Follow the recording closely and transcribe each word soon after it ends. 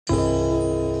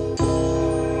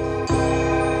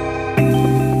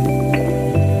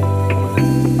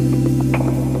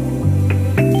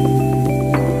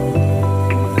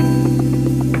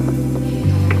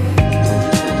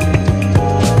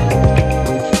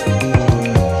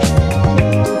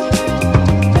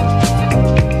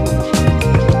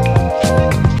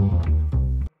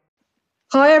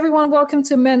welcome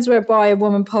to Menswear by a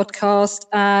Woman podcast.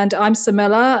 And I'm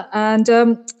Samilla. And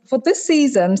for this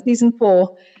season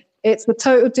 4, it's a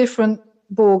total different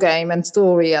ball game and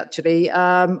story, actually.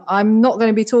 I'm not going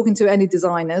to be talking to any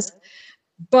designers,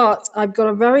 but I've got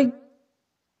a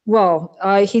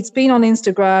he's been on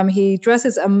Instagram. He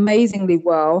dresses amazingly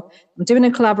well. I'm doing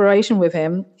a collaboration with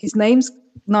him. His name's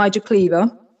Nigel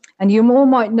Cleaver. And you all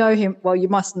might know him. Well, you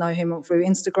must know him through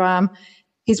Instagram.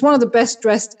 He's one of the best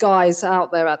dressed guys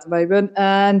out there at the moment.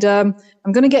 And I'm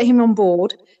going to get him on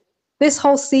board. This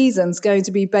whole season's going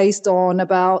to be based on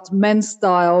about men's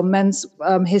style, men's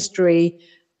history.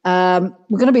 We're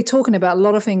going to be talking about a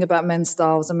lot of things about men's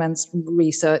styles and men's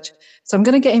research. So I'm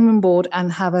going to get him on board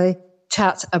and have a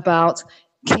chat about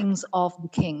Kings of the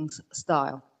Kings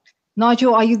style.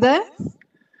 Nigel, are you there?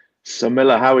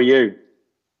 Samilla, how are you?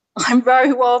 I'm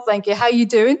very well, thank you. How are you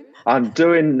doing? I'm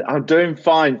doing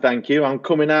fine, thank you. I'm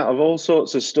coming out of all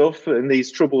sorts of stuff in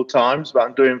these troubled times, but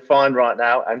I'm doing fine right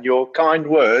now. And your kind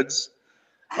words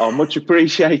are much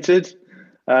appreciated.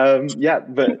 Thank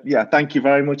you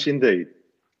very much indeed.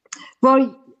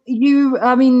 Well,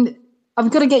 I'm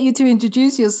going to get you to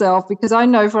introduce yourself because I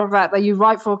know for a fact that you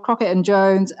write for Crockett and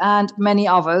Jones and many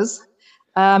others.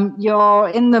 You're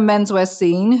in the menswear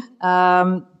scene.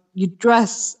 You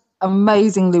dress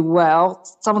amazingly well.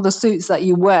 Some of the suits that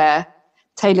you wear,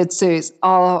 tailored suits,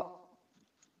 are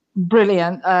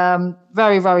brilliant.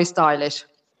 Very, very stylish.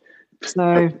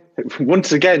 So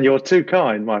once again, you're too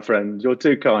kind, my friend. You're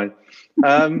too kind.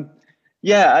 The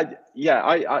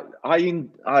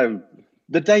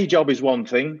day job is one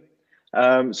thing.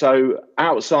 So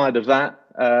outside of that,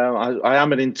 I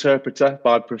am an interpreter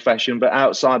by profession, but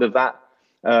outside of that,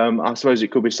 I suppose it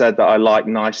could be said that I like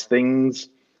nice things.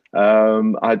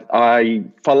 I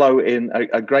follow in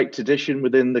a great tradition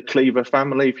within the Cleaver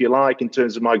family, if you like, in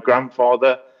terms of my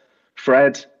grandfather,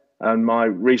 Fred, and my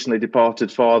recently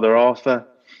departed father, Arthur,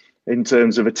 in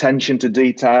terms of attention to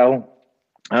detail,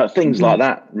 things like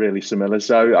that, really, Samilla.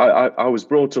 So I was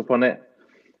brought up on it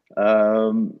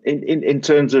in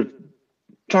terms of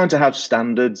trying to have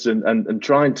standards and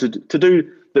trying to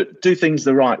do things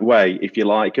the right way, if you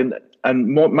like, and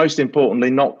most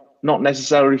importantly, not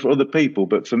necessarily for other people,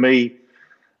 but for me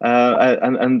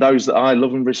and those that I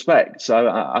love and respect. So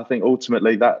I think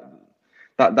ultimately that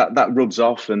rubs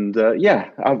off. And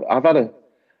I've had a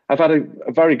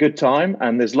very good time,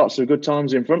 and there's lots of good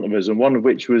times in front of us, and one of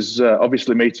which was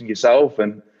obviously meeting yourself.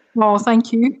 And well,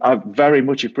 thank you. I very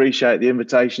much appreciate the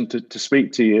invitation to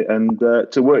speak to you and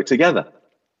to work together.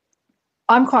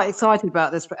 I'm quite excited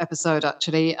about this episode,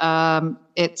 actually. We're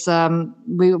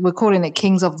calling it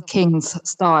Kings of the Kings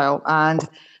style. And,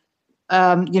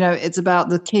 it's about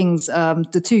the kings,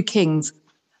 the two kings,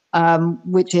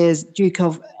 which is Duke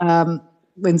of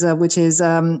Windsor, which is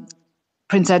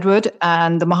Prince Edward,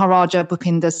 and the Maharaja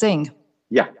Bhupinder Singh.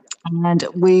 Yeah. And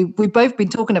we've both been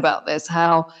talking about this,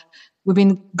 how we've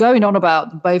been going on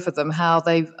about both of them, how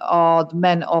they are the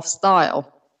men of style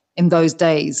in those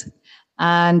days.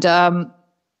 And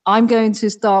I'm going to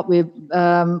start with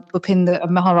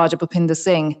Maharaja Bhupinder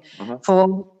Singh. Uh-huh.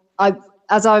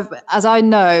 As I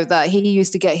know that he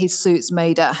used to get his suits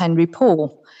made at Henry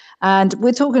Paul, and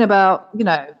we're talking about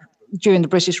during the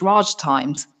British Raj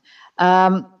times.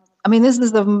 This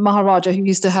is the Maharaja who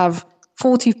used to have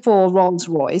 44 Rolls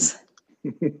Royce,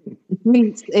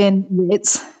 fleets in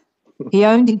Ritz. He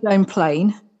owned his own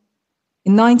plane.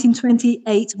 In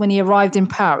 1928, when he arrived in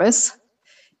Paris,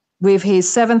 with his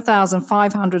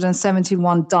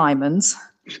 7,571 diamonds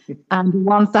and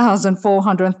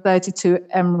 1,432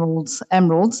 emeralds.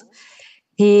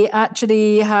 He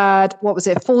actually had,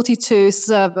 42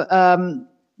 servants,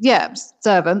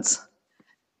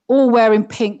 all wearing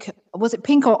pink, was it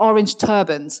pink or orange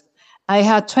turbans? And he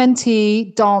had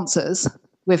 20 dancers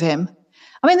with him.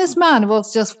 This man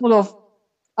was just full of,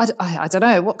 I don't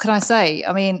know, what can I say?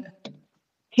 I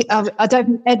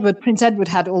don't think Prince Edward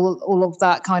had all of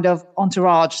that kind of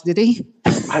entourage, did he?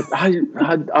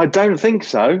 I don't think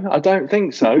so. I don't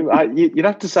think so. You'd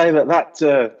have to say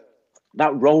that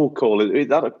roll call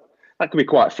that could be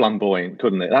quite flamboyant,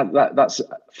 couldn't it? That's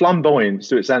flamboyant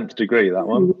to its nth degree. That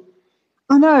one.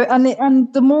 I know,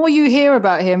 and the more you hear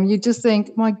about him, you just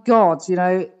think, my God,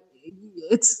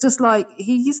 it's just like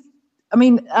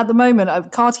at the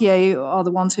moment, Cartier are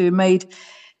the ones who made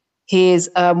his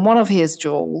one of his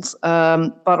jewels,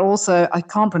 but also I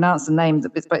can't pronounce the name,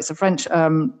 but it's a French,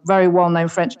 very well-known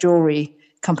French jewelry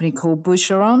company called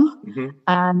Boucheron, mm-hmm.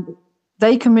 and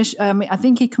they commissioned. I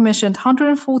think he commissioned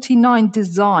 149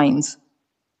 designs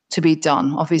to be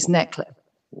done of his necklace.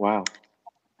 Wow!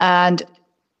 And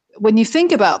when you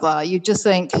think about that, you just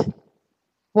think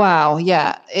Wow,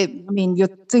 yeah. I mean, you're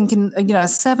thinking,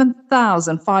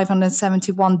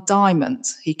 7,571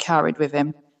 diamonds he carried with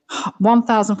him,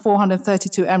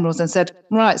 1,432 emeralds, and said,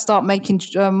 right, start making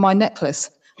my necklace.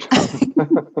 Can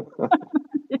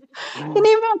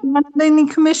you imagine? Then he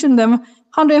commissioned them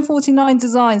 149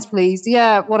 designs, please.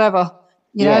 Yeah, whatever.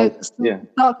 Yeah, yeah,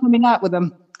 Start coming out with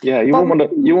them. yeah. You But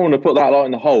wouldn't want to put that lot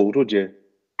in the hold, would you?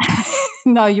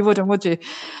 no, you wouldn't, would you?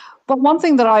 But one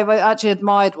thing that I actually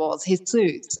admired was his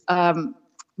suits,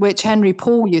 which Henry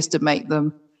Paul used to make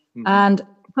them. Mm-hmm. And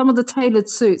some of the tailored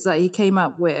suits that he came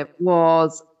up with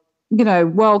was,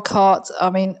 well cut. I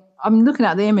mean, I'm looking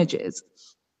at the images.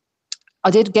 I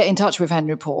did get in touch with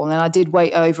Henry Paul, and I did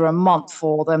wait over a month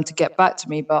for them to get back to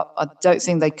me, but I don't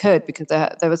think they could because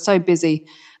they were so busy.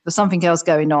 There's something else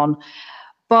going on.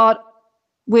 But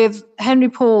with Henry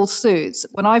Paul's suits,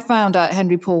 when I found out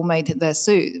Henry Paul made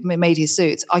his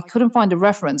suits, I couldn't find a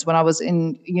reference when I was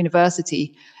in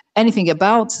university, anything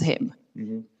about him.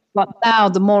 Mm-hmm. But now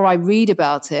the more I read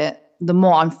about it, the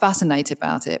more I'm fascinated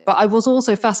about it. But I was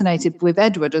also fascinated with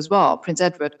Edward as well, Prince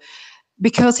Edward,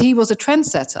 because he was a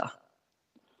trendsetter.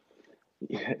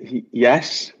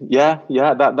 Yes, yeah,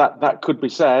 that could be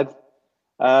said.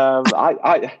 I'm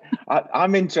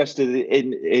interested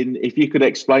in if you could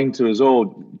explain to us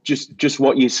all just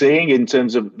what you're seeing in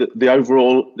terms of the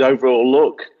overall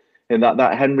look in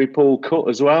that Henry Paul cut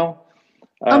as well.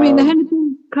 I mean, the Henry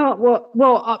Paul cut.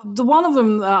 The one of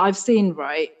them that I've seen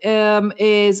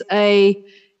is a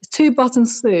 2-button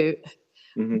suit,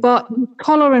 mm-hmm. but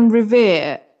collar and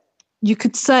revere, you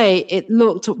could say it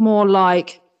looked more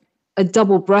like a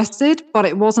double-breasted, but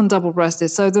it wasn't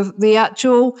double-breasted. So the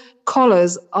actual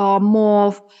collars are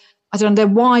more, they're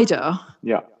wider.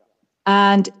 Yeah.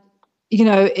 And,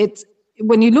 it's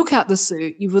when you look at the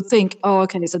suit, you would think, oh,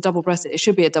 okay, it's a double-breasted. It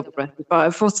should be a double-breasted.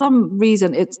 But for some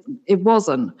reason, it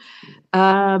wasn't.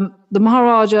 The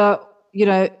Maharaja,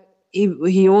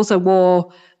 he also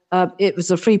wore, it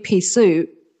was a 3-piece suit.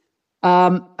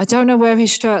 I don't know where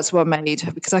his shirts were made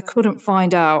because I couldn't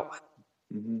find out.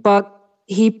 Mm-hmm. But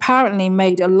he apparently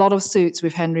made a lot of suits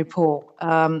with Henry Paul,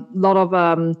 a lot of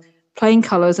plain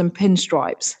colors and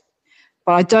pinstripes.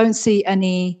 But I don't see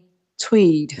any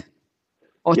tweed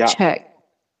or check.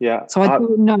 Yeah. So I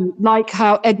don't know, like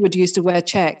how Edward used to wear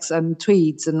checks and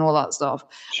tweeds and all that stuff,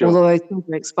 all those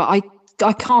fabrics. But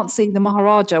I can't see the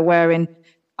Maharaja wearing.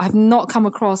 I have not come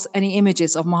across any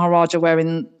images of Maharaja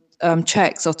wearing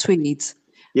checks or tweeds.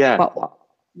 Yeah. But,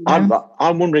 I'm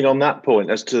wondering on that point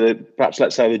as to perhaps,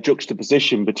 let's say, the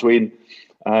juxtaposition between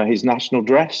his national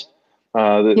dress,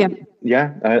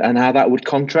 and how that would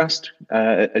contrast,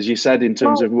 as you said, in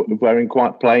terms of wearing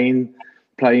quite plain,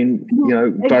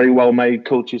 very well made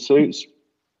culture suits.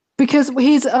 Because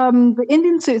his the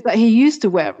Indian suits that he used to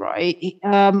wear,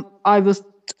 I was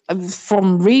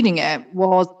from reading it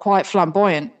was quite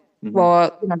flamboyant. Mm-hmm.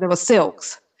 Well, there were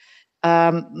silks.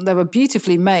 They were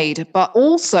beautifully made, but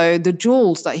also the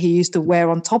jewels that he used to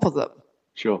wear on top of them.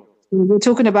 Sure. We're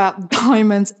talking about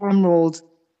diamonds, emeralds,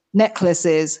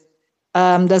 necklaces.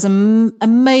 There's an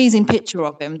amazing picture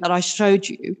of him that I showed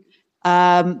you,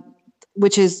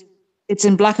 it's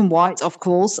in black and white, of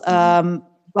course,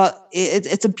 but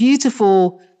it's a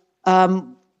beautiful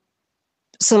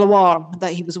salwar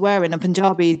that he was wearing, a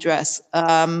Punjabi dress.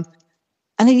 And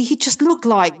he just looked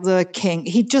like the king.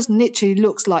 He just literally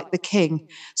looks like the king.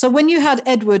 So when you had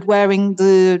Edward wearing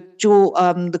the jewel,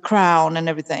 the crown and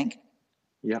everything,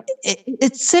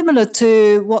 it's similar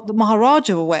to what the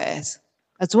Maharaja wears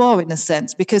as well, in a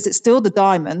sense, because it's still the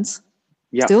diamonds,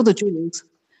 still the jewels.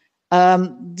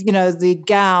 The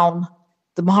gown.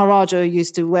 The Maharaja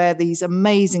used to wear these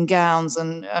amazing gowns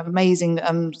and amazing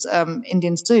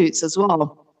Indian suits as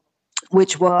well,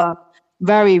 which were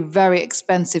very, very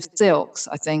expensive silks,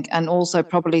 I think, and also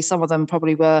probably some of them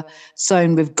probably were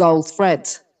sewn with gold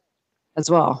threads as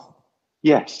well.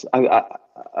 Yes, I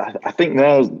think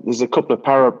there's a couple of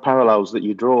parallels that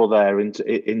you draw there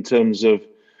in terms of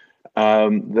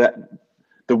that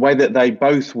the way that they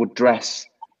both would dress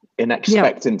in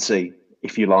expectancy,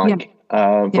 if you like,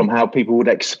 from how people would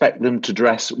expect them to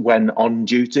dress when on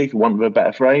duty, for want of a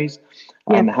better phrase,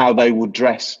 and how they would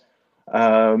dress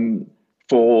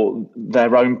for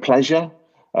their own pleasure,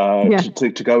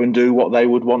 to go and do what they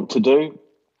would want to do.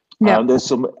 There's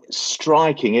some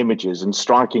striking images, and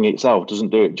striking itself doesn't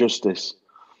do it justice,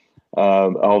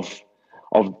 of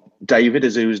David,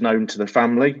 as he was known to the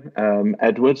family,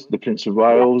 Edward, the Prince of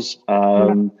Wales,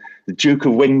 the Duke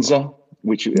of Windsor,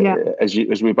 which,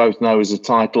 as we both know, is a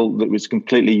title that was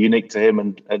completely unique to him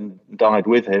and died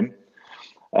with him.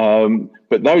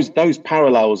 But those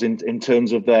parallels in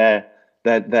terms of their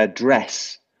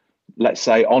dress let's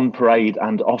say, on parade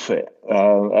and off it,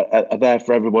 are there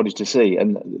for everybody to see.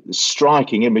 And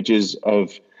striking images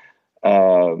of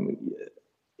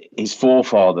his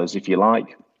forefathers, if you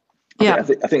like. Yeah.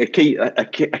 I think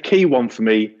a key one for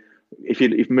me, if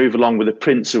you move along with the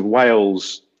Prince of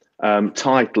Wales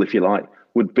title, if you like,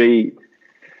 would be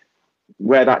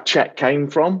where that check came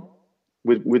from,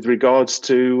 with regards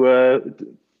to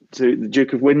the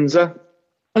Duke of Windsor.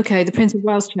 Okay, the Prince of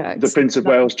Wales check. The Prince of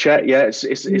Wales check, yeah,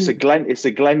 it's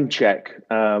a Glen check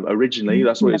originally.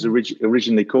 That's what it's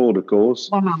originally called, of course.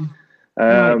 Wow.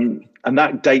 Right. And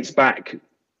that dates back.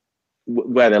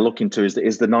 Where they're looking to is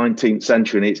the 19th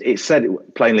century, and it said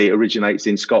plainly it originates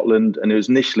in Scotland, and it was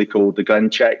initially called the Glen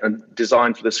check and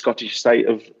designed for the Scottish estate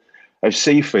of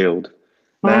Seafield.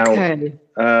 Now,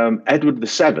 Edward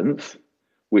VII,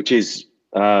 which is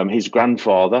his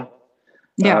grandfather,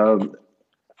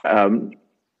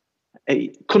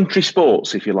 country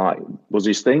sports, if you like, was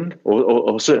his thing,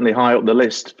 or certainly high up the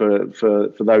list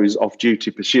for those off-duty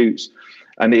pursuits.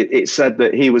 And it said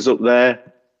that he was up there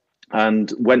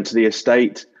and went to the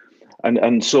estate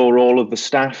and saw all of the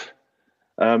staff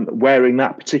wearing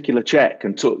that particular check,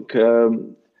 and took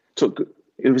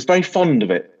it was very fond of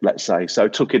it, let's say. So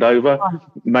took it over,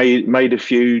 made a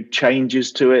few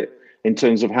changes to it in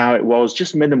terms of how it was,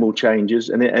 just minimal changes,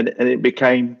 and it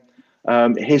became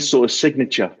his sort of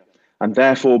signature, and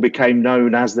therefore became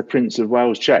known as the Prince of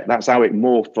Wales check. That's how it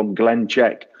morphed from Glen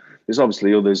check. There's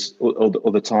obviously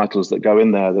other titles that go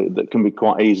in there that can be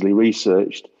quite easily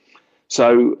researched.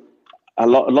 So a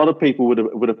lot of people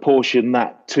would apportion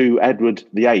that to Edward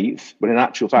VIII, but in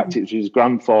actual fact, it was his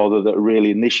grandfather that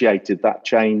really initiated that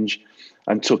change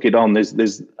and took it on.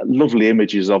 There's lovely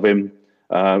images of him,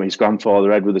 his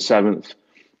grandfather Edward VII,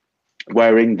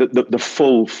 wearing the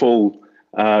full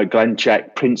Glen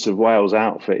check Prince of Wales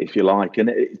outfit, if you like, and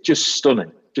it's just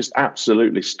stunning, just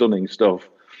absolutely stunning stuff.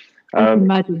 I can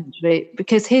imagine, actually,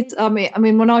 because his, I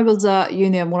mean, when I was at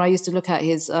uni and when I used to look at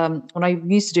his, when I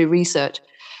used to do research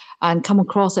and come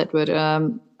across Edward, I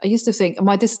used to think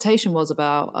my dissertation was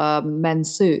about men's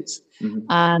suits,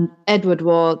 and Edward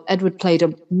played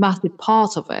a massive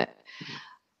part of it.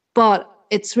 But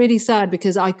it's really sad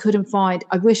because I couldn't find.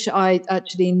 I wish I'd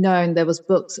actually known there was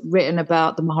books written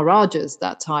about the Maharajas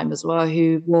that time as well,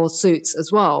 who wore suits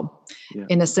as well. Yeah.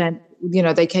 In a sense,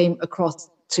 they came across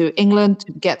to England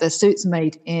to get their suits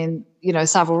made in,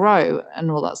 Savile Row and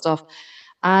all that stuff.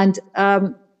 And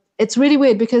it's really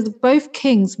weird because both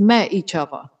kings met each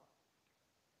other.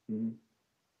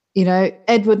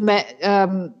 Edward met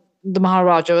the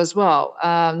Maharaja as well,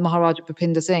 Maharaja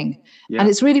Bhupinder Singh. Yeah. And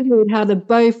it's really weird how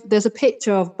there's a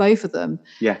picture of both of them.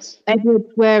 Yes. Edward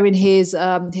wearing his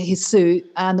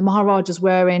suit and the Maharaja's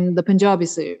wearing the Punjabi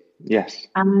suit. Yes.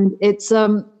 And it's,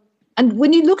 and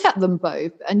when you look at them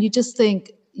both and you just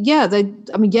think, they're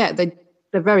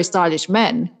very stylish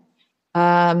men.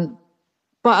 But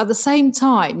at the same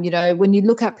time, when you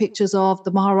look at pictures of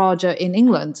the Maharaja in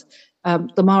England,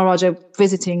 the Maharaja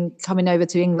coming over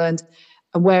to England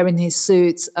and wearing his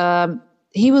suits,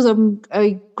 he was a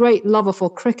great lover for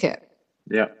cricket.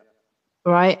 Yeah.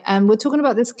 Right. And we're talking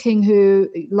about this king who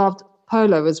loved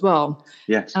polo as well.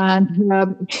 Yes. And I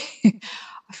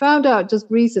found out just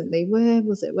recently, where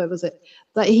was it?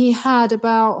 That he had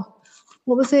about,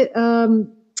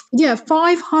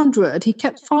 500. He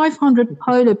kept 500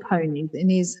 polo ponies in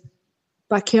his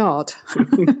backyard.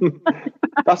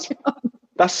 That's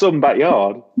some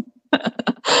backyard.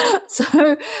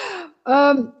 So,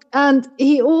 and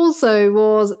he also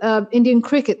was Indian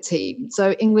cricket team.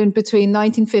 So England between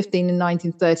 1915 and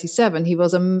 1937, he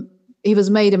was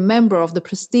made a member of the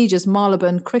prestigious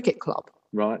Marylebone Cricket Club.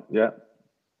 Right. Yeah.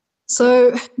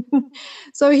 So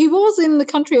he was in the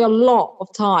country a lot of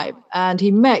time, and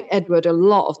he met Edward a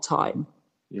lot of time.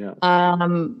 Yeah.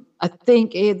 I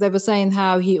think they were saying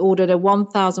how he ordered a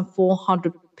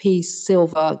 1,400-piece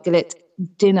silver gilt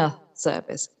dinner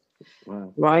service.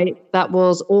 Wow. Right? That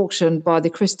was auctioned by the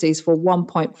Christies for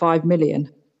 1.5 million.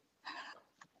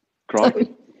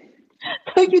 Crikey.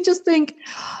 So you just think,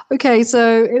 okay,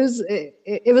 so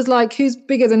it was like who's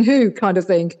bigger than who kind of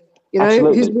thing,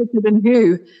 Absolutely. Who's richer than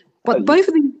who. But both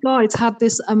of these guys had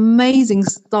this amazing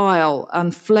style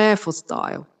and flair for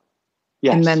style.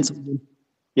 Yes. In men's wear.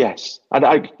 Yes.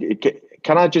 And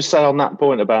can I just say on that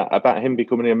point about him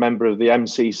becoming a member of the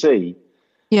MCC?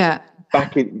 Yeah.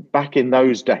 Back in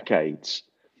those decades.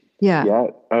 Yeah. Yeah.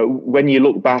 When you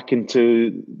look back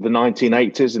into the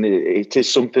 1980s, and it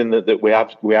is something that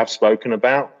we have spoken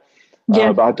about.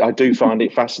 Yeah. But I do find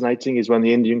it fascinating is when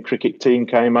the Indian cricket team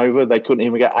came over, they couldn't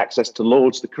even get access to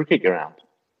Lord's, the cricket ground.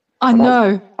 I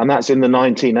know. And that's in the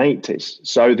 1980s.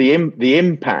 So the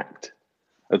impact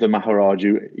of the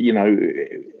Maharaja,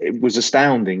 it was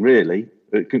astounding, really,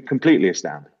 completely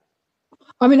astounding.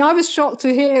 I mean, I was shocked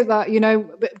to hear that,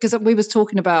 because we was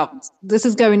talking about, this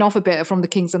is going off a bit from the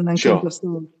Kings and then Sure. Kings of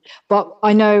Stone. But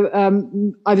I know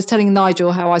I was telling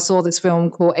Nigel how I saw this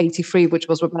film called 83, which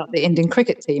was about the Indian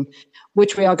cricket team,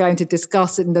 which we are going to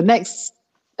discuss in the next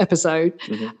episode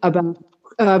about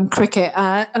cricket,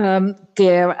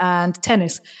 gear and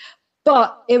tennis.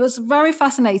 But it was very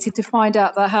fascinating to find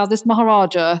out that how this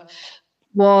Maharaja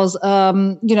was,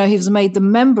 he was made the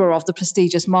member of the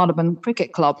prestigious Malaban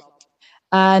Cricket Club.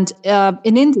 And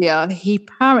in India, he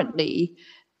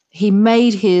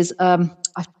made his. I've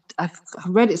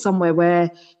read it somewhere where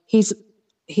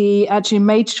he actually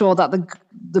made sure that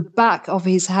the back of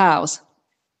his house,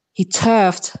 he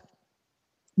turfed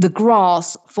the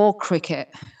grass for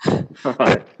cricket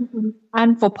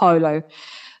and for polo.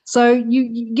 So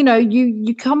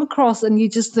you come across and you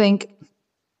just think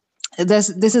this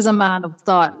is a man of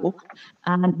style,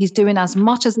 and he's doing as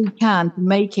much as he can to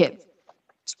make it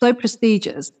so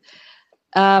prestigious.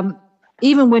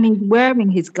 Even when he's wearing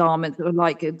his garments,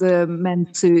 like the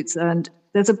men's suits, and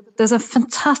there's a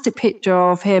fantastic picture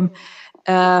of him,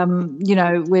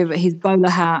 with his bowler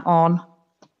hat on.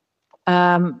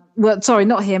 Well, sorry,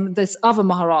 not him. This other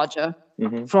Maharaja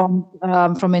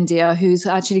from India, who's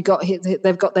actually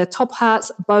they've got their top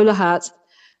hats, bowler hats,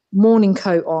 morning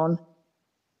coat on.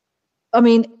 I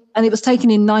mean, and it was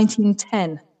taken in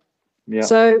 1910. Yeah.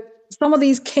 So some of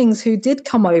these kings who did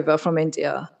come over from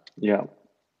India,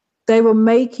 they were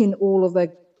making all of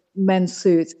their men's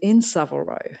suits in Savile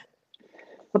Row.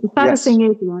 But the saddest thing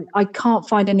is, I can't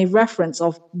find any reference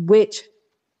of which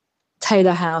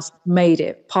tailor house made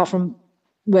it, apart from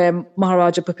where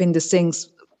Maharaja Bhupinder Singh's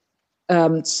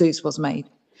suits was made.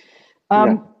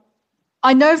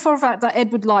 I know for a fact that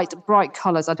Edward liked bright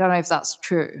colours. I don't know if that's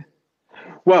true.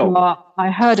 Well, but I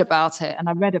heard about it and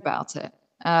I read about it.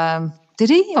 Did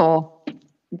he, or?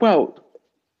 Well,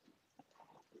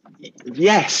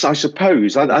 yes, I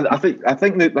suppose. I think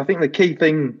the key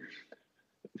thing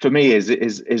for me is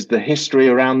the history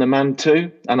around the man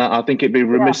too, and I think it'd be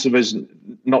remiss of us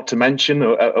not to mention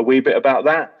a wee bit about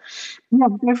that. Yeah,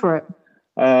 go for it.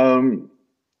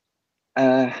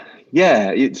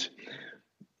 It's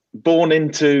born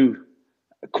into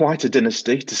quite a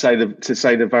dynasty, to say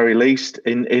the very least,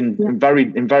 in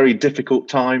very difficult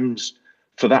times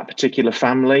for that particular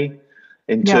family,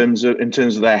 in terms of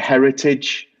their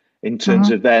heritage, in terms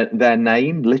of their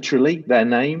name, literally their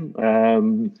name,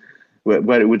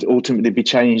 where it would ultimately be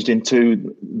changed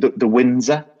into the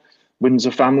Windsor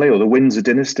family, or the Windsor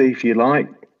dynasty, if you like.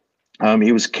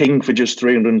 He was king for just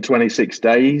 326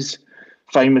 days,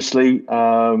 famously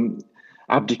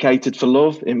abdicated for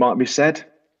love, it might be said,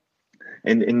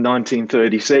 in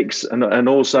 1936. And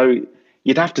also,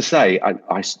 you'd have to say,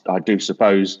 I do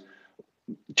suppose,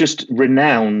 just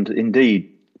renowned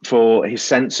indeed for his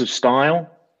sense of style,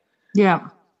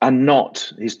 and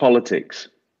not his politics.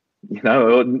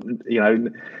 Not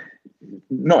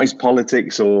his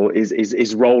politics or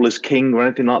his role as king or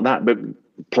anything like that, but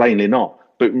plainly not.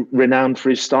 But renowned for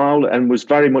his style, and was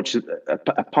very much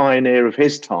a pioneer of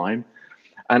his time.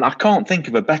 And I can't think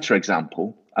of a better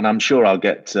example. And I'm sure I'll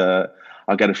get a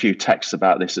few texts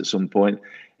about this at some point.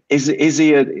 Is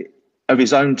he of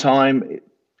his own time?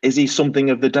 Is he something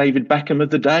of the David Beckham of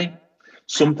the day?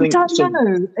 I don't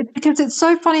know, because it's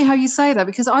so funny how you say that,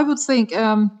 because I would think,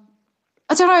 I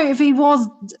don't know if he was,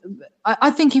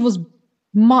 I think he was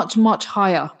much, much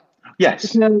higher.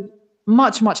 Yes.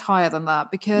 Much, much higher than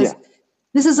that, because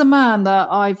this is a man that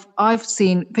I've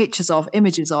seen pictures of,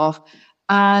 images of,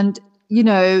 and,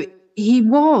 he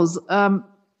was,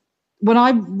 when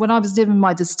I was doing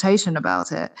my dissertation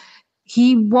about it,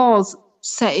 he was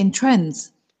setting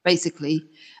trends, basically.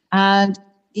 And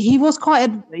he was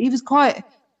quite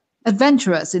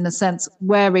adventurous in a sense,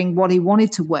 wearing what he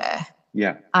wanted to wear.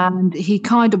 Yeah. And he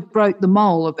kind of broke the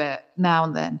mold a bit now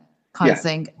and then, kind of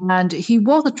thing. And he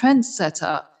was a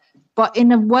trendsetter, but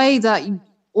in a way that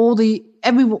all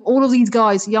of these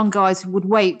guys, young guys, would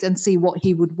wait and see what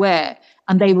he would wear,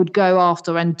 and they would go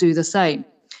after and do the same.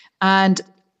 And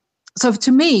so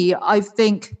to me, I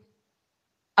think,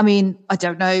 I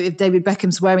don't know if David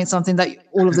Beckham's wearing something that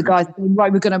all of the guys are saying,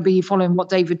 right, we're going to be following what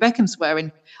David Beckham's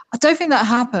wearing. I don't think that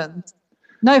happened.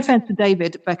 No offense to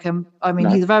David Beckham.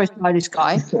 He's a very stylish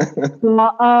guy.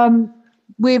 But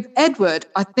with Edward,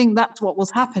 I think that's what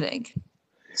was happening.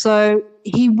 So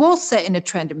he was setting a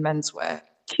trend in menswear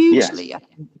hugely. Yes. I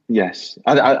think. Yes.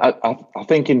 I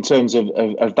think in terms of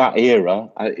that era,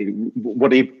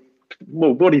 what he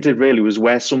did really was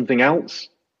wear something else.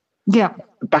 Yeah.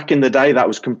 Back in the day, that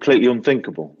was completely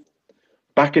unthinkable.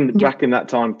 Back in that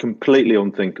time, completely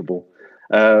unthinkable.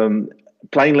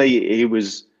 Plainly, he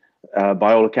was,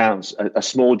 by all accounts, a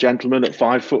small gentleman at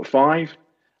 5'5",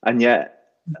 and yet,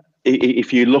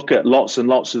 if you look at lots and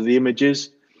lots of the images,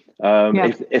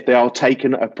 if they are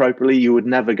taken appropriately, you would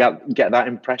never get that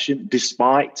impression,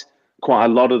 despite quite a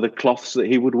lot of the cloths that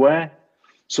he would wear.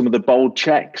 Some of the bold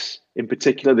checks, in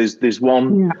particular, there's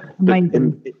one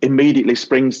that immediately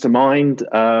springs to mind,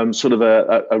 sort of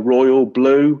a royal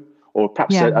blue, or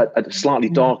perhaps a slightly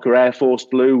darker Air Force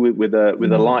blue with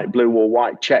a light blue or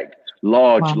white check,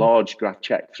 large graph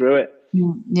check through it.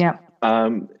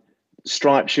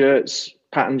 Striped shirts,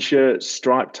 pattern shirts,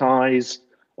 striped ties,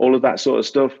 all of that sort of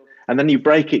stuff. And then you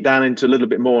break it down into a little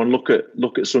bit more and look at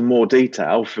some more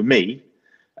detail. For me,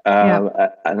 and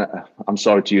I'm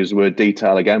sorry to use the word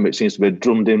detail again, but it seems to be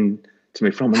drummed in to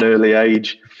me from an early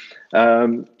age.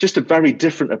 Just a very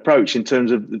different approach in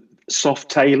terms of soft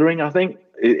tailoring, I think,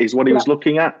 is what he was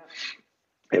looking at.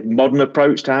 A modern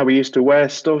approach to how we used to wear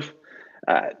stuff.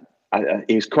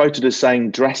 He's quoted as saying,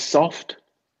 "Dress soft."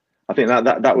 I think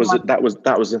that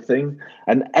was a thing,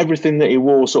 and everything that he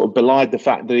wore sort of belied the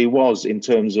fact that he was, in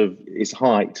terms of his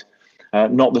height,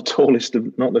 not the tallest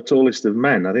of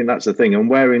men. I think that's the thing. And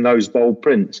wearing those bold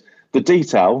prints, the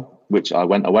detail, which I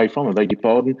went away from, I beg your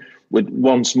pardon, with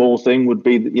one small thing would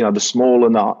be, the small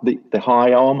and the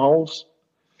high armholes.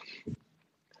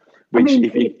 Which,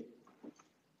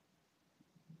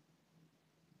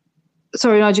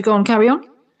 sorry, Nigel, go on, carry on.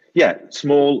 Yeah,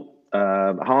 small.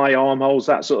 High armholes,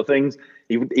 that sort of things.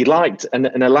 He liked an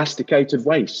elasticated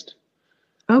waist.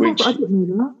 I didn't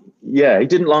know that. Yeah, he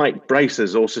didn't like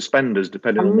braces or suspenders,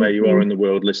 depending on where you are in the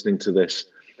world listening to this.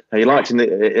 He liked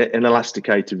an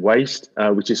elasticated waist,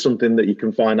 which is something that you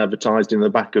can find advertised in the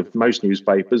back of most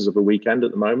newspapers of a weekend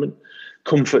at the moment.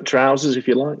 Comfort trousers, if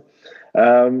you like.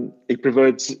 He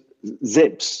preferred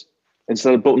zips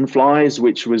instead of button flies,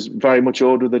 which was very much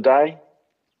order of the day.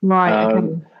 Right.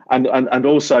 Okay. And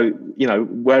also,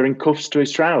 wearing cuffs to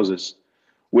his trousers,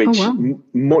 which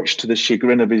much to the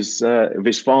chagrin of his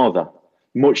father,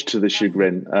 much to the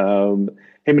chagrin. Him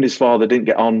and his father didn't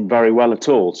get on very well at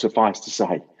all, suffice to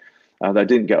say. They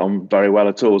didn't get on very well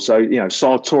at all. So,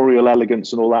 sartorial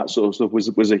elegance and all that sort of stuff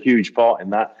was a huge part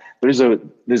in that. There's a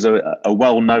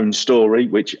well-known story,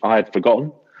 which I had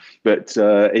forgotten, but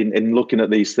in looking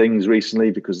at these things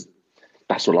recently, because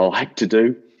that's what I like to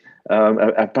do,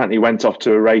 apparently went off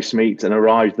to a race meet and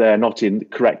arrived there not in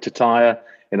correct attire,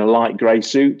 in a light grey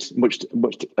suit, much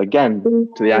again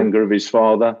to the anger of his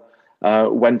father.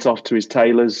 Went off to his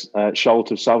tailor's,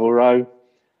 Scholt of Savile Row,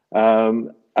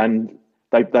 and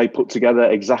they put together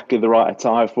exactly the right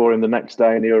attire for him the next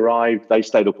day, and he arrived. They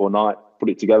stayed up all night, put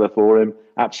it together for him,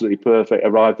 absolutely perfect.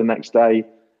 Arrived the next day,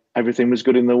 everything was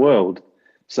good in the world.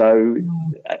 So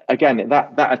again,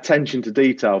 that attention to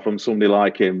detail from somebody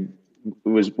like him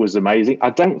was amazing. I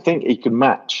don't think he could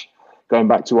match, going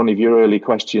back to one of your early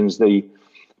questions, the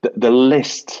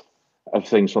list of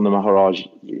things from the Maharaja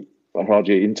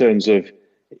in terms of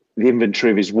the inventory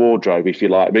of his wardrobe, if you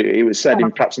like. But it was said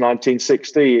in perhaps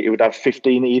 1960 it would have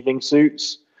 15 evening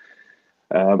suits,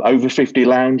 over 50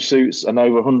 lounge suits, and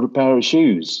over 100 pairs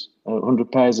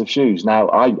of shoes. Now,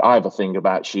 I have a thing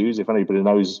about shoes. If anybody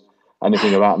knows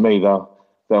anything about me, they'll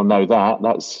know that.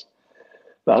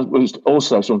 That was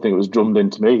also something that was drummed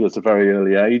into me at a very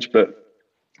early age. But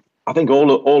I think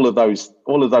all of those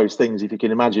things, if you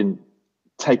can imagine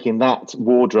taking that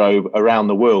wardrobe around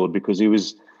the world, because he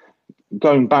was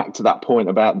going back to that point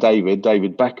about David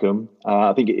Beckham.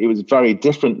 I think it was a very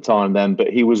different time then, but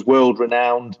he was world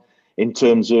renowned in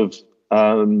terms of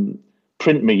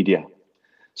print media.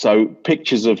 So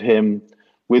pictures of him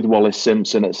with Wallace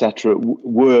Simpson, etc.,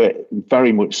 were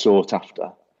very much sought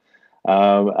after.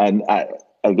 And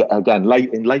again,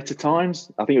 in later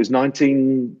times, I think it was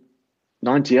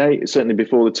 1998, certainly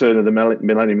before the turn of the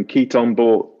millennium, Keaton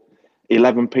bought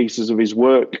 11 pieces of his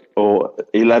work, or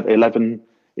 11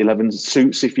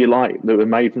 suits, if you like, that were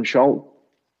made from Scholt.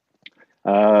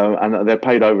 And they're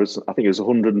paid over, I think it was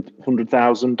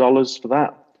 $100,000 for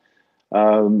that.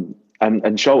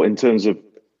 And Scholt, in terms of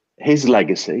his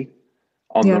legacy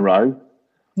on the row,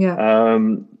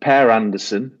 Per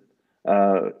Anderson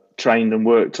trained and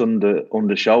worked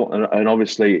under Scholt, and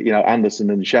obviously, Anderson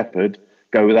and Shepherd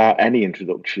go without any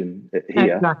introduction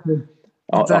here. Exactly.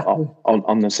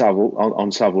 On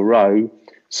Savile Row.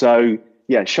 So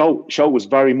yeah, Scholt was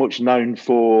very much known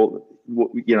for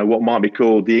what might be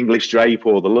called the English drape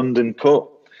or the London cut,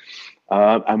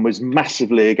 and was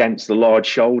massively against the large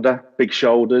shoulder, big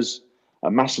shoulders,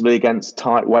 massively against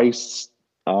tight waists.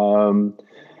 I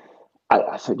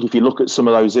think if you look at some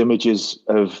of those images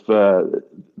of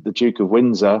the Duke of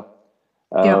Windsor,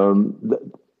 Yeah.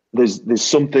 There's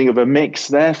something of a mix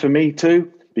there for me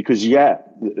too, because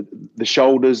the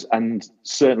shoulders and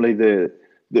certainly the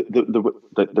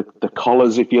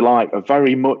collars, if you like, are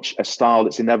very much a style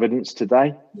that's in evidence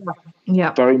today.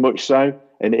 Yeah. Very much so.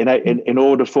 And in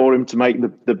order for him to make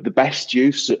the best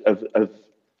use of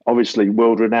obviously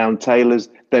world-renowned tailors,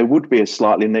 there would be a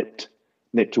slightly nipped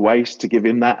waist to give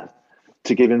him that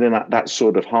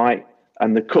sort of height.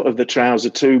 And the cut of the trouser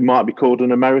too might be called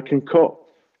an American cut.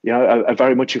 A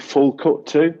very much a full cut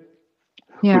too.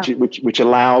 Yeah. Which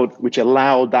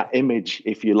allowed that image,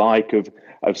 if you like,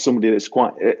 of somebody that's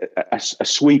quite a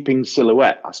sweeping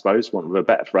silhouette, I suppose, for want of a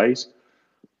better phrase.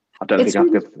 I don't think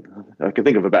I could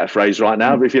think of a better phrase right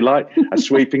now, but if you like, a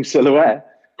sweeping silhouette.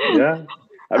 Yeah.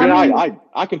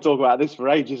 I can talk about this for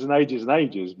ages and ages and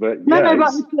ages, but but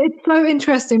it's so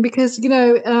interesting because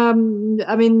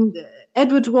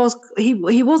Edward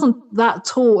he wasn't that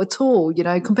tall at all,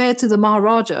 compared to the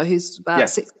Maharaja, who's about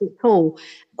 6 foot tall,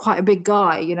 quite a big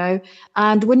guy,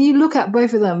 And when you look at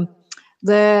both of them,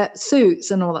 their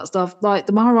suits and all that stuff, like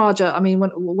the Maharaja,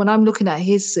 when I'm looking at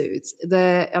his suits,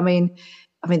 the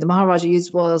Maharaja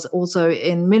was also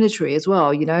in military as well,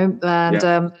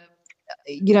 and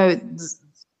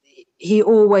he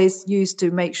always used to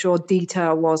make sure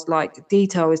detail is like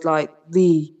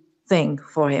the thing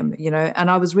for him, and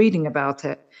I was reading about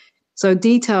it. So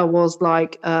detail was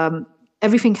like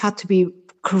everything had to be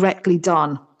correctly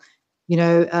done,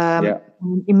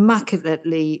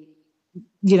 immaculately,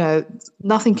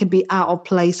 nothing can be out of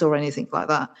place or anything like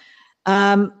that.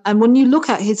 And when you look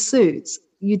at his suits,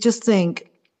 you just think,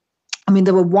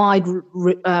 there were wide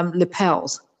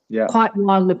lapels, quite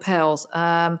wide lapels.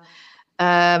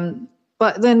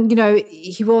 But then,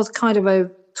 he was kind of a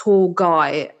tall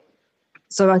guy.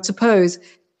 So I suppose,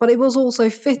 but it was also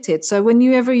fitted. So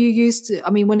whenever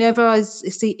I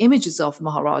see images of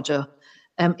Maharaja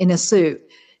in a suit,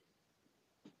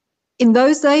 in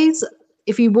those days,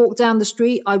 if you walk down the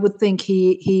street, I would think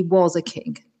he was a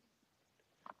king.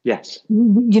 Yes.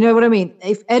 You know what I mean?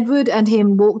 If Edward and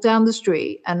him walked down the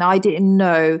street and I didn't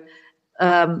know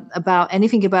about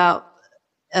anything about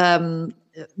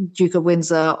Duke of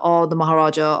Windsor or the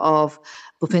Maharaja of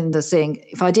Bhupinder Singh,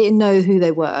 if I didn't know who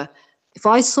they were, if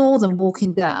I saw them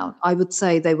walking down, I would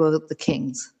say they were the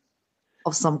kings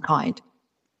of some kind.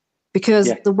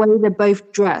 Because the way they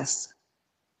both dressed,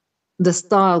 the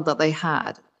style that they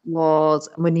had was,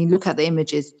 when you look at the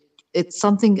images, it's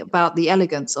something about the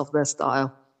elegance of their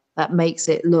style that makes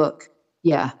it look,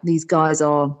 these guys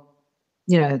are,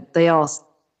 they are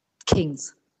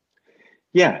kings.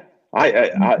 Yeah,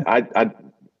 I'd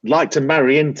like to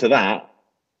marry into that,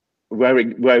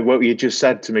 where what you just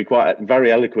said to me quite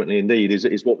very eloquently indeed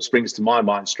is what springs to my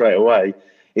mind straight away,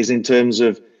 is in terms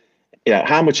of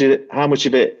how much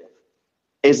of it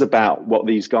is about what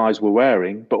these guys were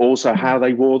wearing, but also how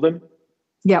they wore them.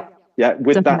 Yeah, with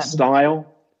definitely. that style,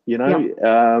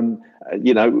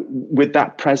 with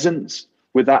that presence,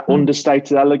 with that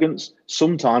understated elegance,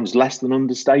 sometimes less than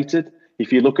understated.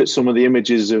 If you look at some of the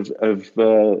images of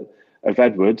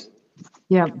Edward,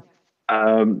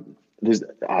 I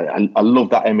love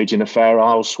that image in a Fair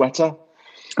Isle sweater.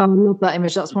 I love that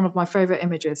image. That's one of my favorite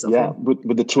images of him.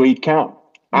 With the tweed cap.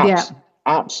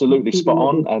 Absolutely spot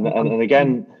on. And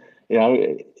again,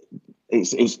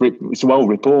 it's well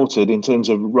reported in terms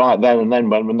of right there and then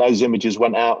when those images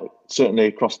went out, certainly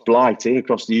across Blighty,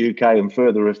 across the UK and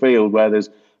further afield, where there's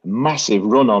a massive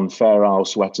run on Fair Isle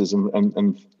sweaters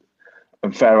and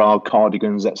Fair Isle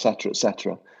cardigans,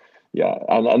 etc. Yeah,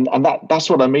 and that's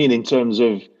what I mean in terms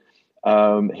of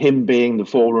him being the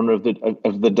forerunner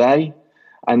of the day.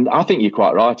 And I think you're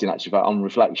quite right in actually fact, on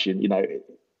reflection,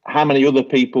 how many other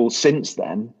people since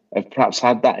then have perhaps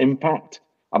had that impact?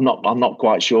 I'm not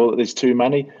quite sure that there's too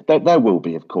many. There will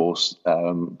be, of course,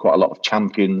 quite a lot of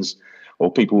champions, or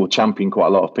people will champion quite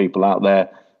a lot of people out there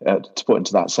to put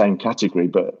into that same category.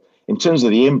 But in terms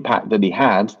of the impact that he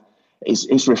had,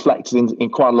 it's reflected in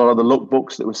quite a lot of the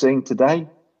lookbooks that we're seeing today,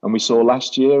 and we saw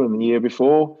last year and the year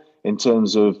before, in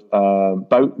terms of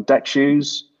boat deck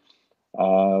shoes,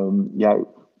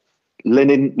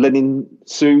 linen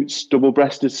suits,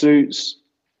 double-breasted suits,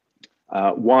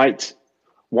 white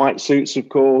suits, of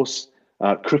course,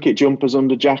 cricket jumpers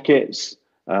under jackets,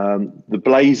 the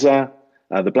blazer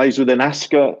with an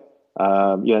ascot,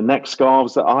 neck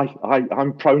scarves that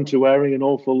I'm prone to wearing an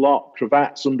awful lot,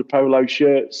 cravats under polo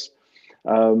shirts.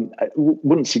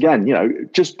 Once again,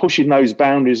 just pushing those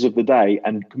boundaries of the day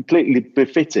and completely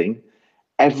befitting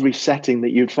every setting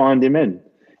that you'd find him in.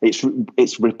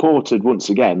 It's reported once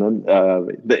again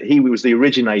that he was the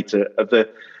originator of the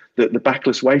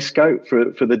backless waistcoat for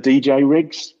the DJ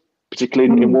rigs.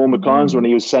 particularly in warmer climes when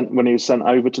he was sent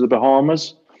over to the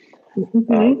Bahamas.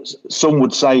 Some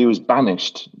would say he was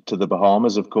banished to the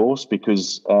Bahamas, of course,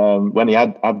 because when he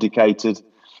had abdicated,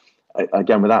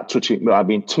 again, without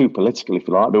being too political, if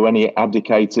you like, but when he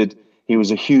abdicated, he was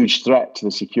a huge threat to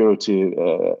the security.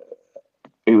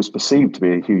 He was perceived to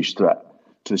be a huge threat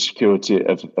to the security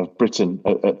of Britain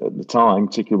at the time,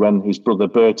 particularly when his brother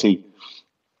Bertie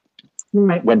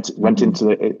went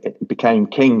into became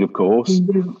king, of course,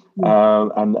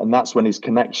 and that's when his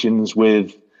connections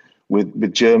with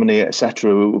Germany,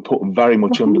 etc., were put very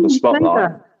much under the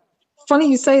spotlight. Funny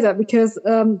you say that, because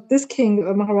this king,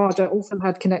 Maharaja, also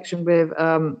had connection with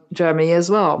Germany as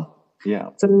well. Yeah.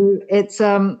 So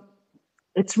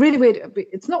it's really weird.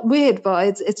 It's not weird,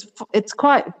 but it's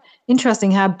quite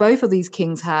interesting how both of these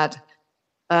kings had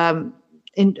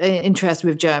interest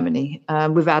with Germany,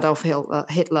 with Adolf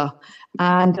Hitler,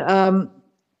 and to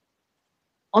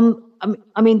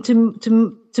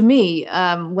me,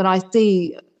 when I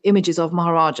see images of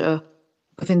Maharaja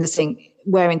Bhupinder Singh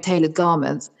wearing tailored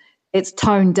garments, it's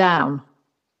toned down.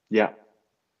 Yeah,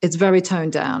 it's very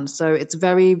toned down. So it's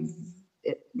very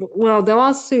well. There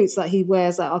are suits that he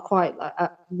wears that are quite,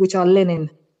 which are linen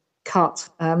cut,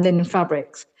 linen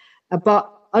fabrics,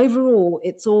 but overall,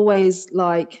 it's always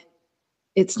like,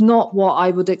 it's not what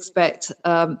I would expect.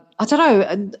 I don't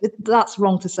know. That's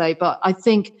wrong to say, but I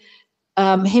think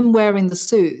him wearing the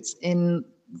suits in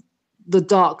the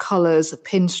dark colors,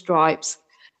 pinstripes.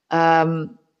 I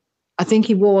think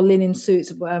he wore linen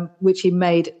suits, which he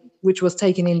made, which was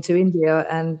taken into India,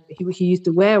 and he used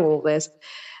to wear all this.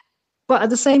 But at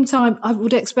the same time, I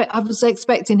was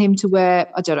expecting him to wear,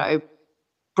 I don't know,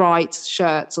 bright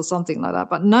shirts or something like that.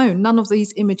 But no, none of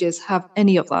these images have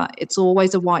any of that. It's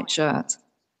always a white shirt.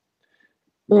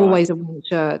 Always a white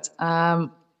shirt.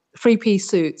 Three-piece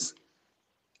suits.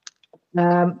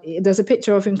 There's a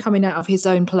picture of him coming out of his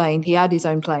own plane. He had his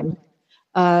own plane,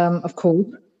 of course.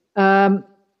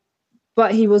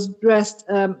 But he was dressed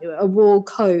a wool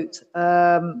coat.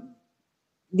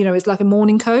 It's like a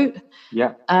morning coat.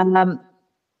 Yeah.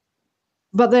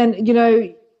 But then,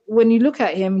 when you look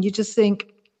at him, you just think,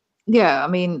 yeah, I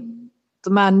mean, the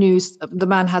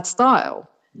man had style.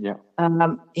 Yeah.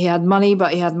 He had money,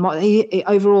 but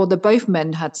overall, both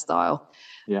men had style.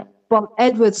 Yeah. But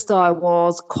Edward's style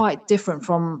was quite different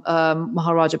from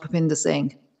Maharaja Bhupinder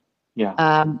Singh.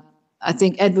 Yeah. I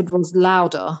think Edward was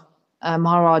louder.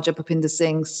 Maharaja Bhupinder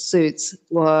Singh's suits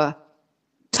were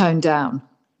toned down.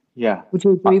 Yeah. Would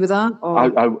you agree with that? Or?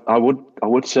 I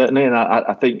would certainly, and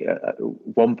I think at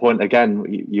one point again,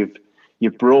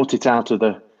 you've brought it out of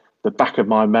the back of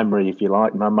my memory, if you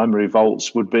like. My memory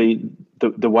vaults would be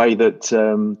the way that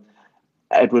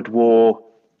Edward wore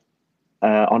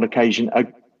on occasion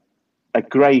a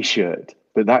grey shirt,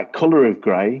 but that colour of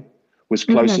grey was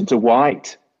closer to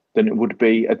white than it would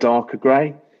be a darker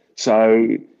grey.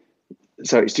 So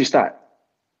it's just that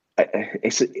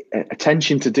it's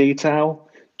attention to detail,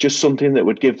 just something that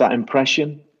would give that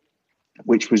impression,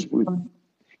 which was,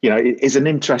 is an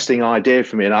interesting idea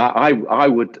for me. And I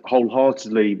would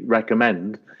wholeheartedly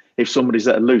recommend, if somebody's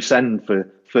at a loose end for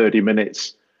 30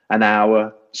 minutes, an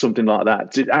hour, something like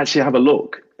that, to actually have a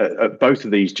look at both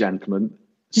of these gentlemen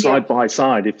side by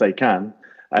side, if they can,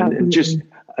 and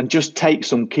just take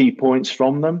some key points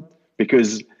from them,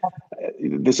 because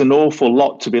there's an awful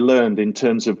lot to be learned in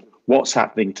terms of what's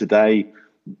happening today,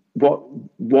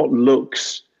 what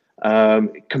looks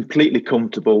completely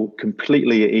comfortable,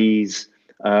 completely at ease,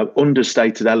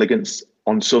 understated elegance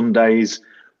on some days,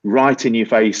 right in your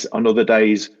face on other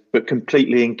days, but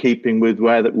completely in keeping with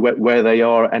where they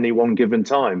are at any one given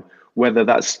time. Whether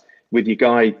that's with your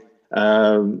guy,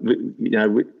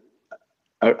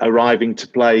 arriving to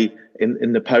play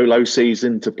in the polo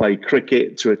season, to play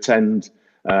cricket, to attend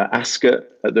Ascot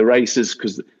at the races,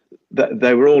 because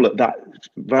they were all at that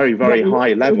very, very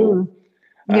high level,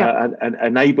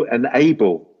 and able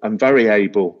and very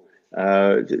able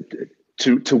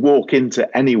to walk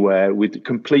into anywhere with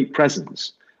complete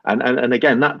presence. And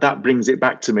again, that brings it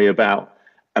back to me about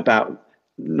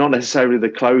not necessarily the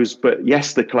clothes, but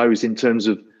yes, the clothes in terms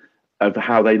of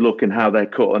how they look and how they're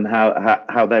cut and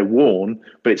how they're worn,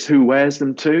 but it's who wears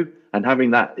them too, and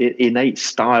having that innate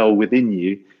style within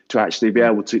you to actually be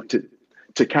able to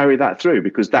carry that through,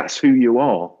 because that's who you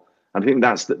are. I think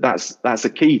that's a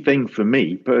key thing for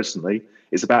me personally.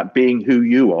 It's about being who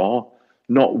you are,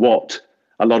 not what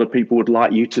a lot of people would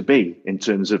like you to be in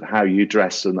terms of how you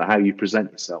dress and how you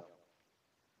present yourself.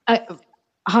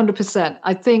 100%.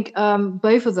 I think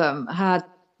both of them had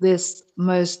this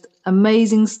most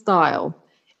amazing style.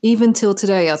 Even till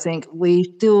today, I think we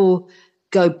still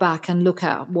go back and look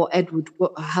at what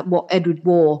Edward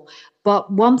wore.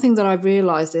 But one thing that I've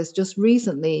realised is just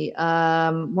recently,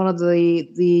 one of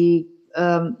the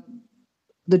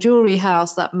jewelry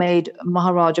house that made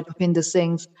Maharaja Bhupinder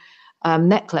Singh's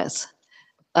necklace.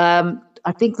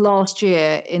 I think last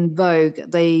year in Vogue,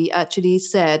 they actually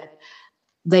said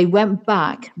they went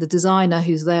back, the designer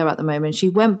who's there at the moment, she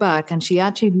went back and she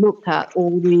actually looked at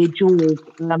all the jewels,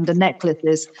 the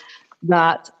necklaces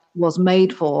that was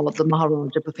made for the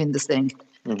Maharaja Bhupinder Singh.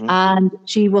 Mm-hmm. And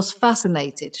she was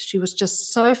fascinated. She was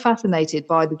just so fascinated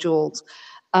by the jewels.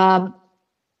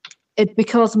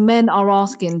 Because men are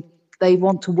asking, they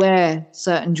want to wear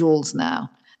certain jewels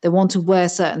now. They want to wear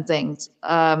certain things.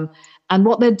 And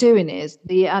what they're doing is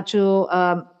the actual,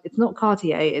 it's not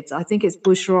Cartier, I think it's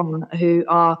Boucheron, who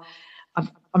are,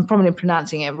 I'm probably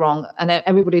pronouncing it wrong, and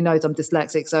everybody knows I'm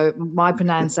dyslexic, so my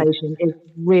pronunciation is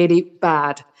really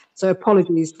bad. So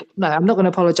apologies. No, I'm not going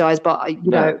to apologize, but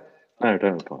No,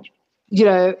 don't apologize.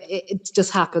 It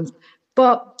just happens.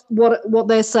 But what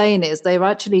they're saying is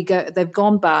they've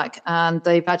gone back and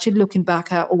they've actually looking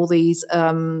back at all these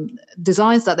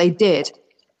designs that they did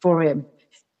for him.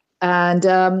 And,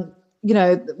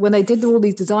 when they did all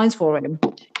these designs for him,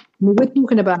 we're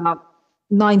talking about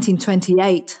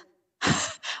 1928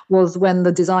 was when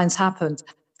the designs happened.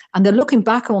 And they're looking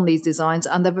back on these designs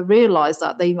and they've realized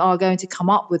that they are going to come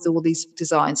up with all these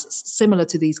designs similar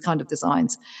to these kind of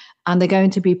designs. And they're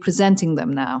going to be presenting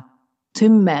them now to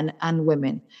men and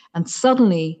women. And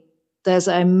suddenly there's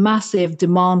a massive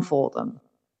demand for them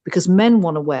because men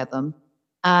want to wear them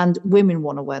and women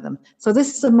want to wear them. So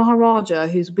this is a Maharaja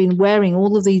who's been wearing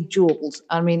all of these jewels.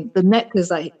 I mean, the necklace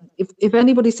that if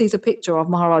anybody sees a picture of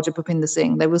Maharaja Bhupinder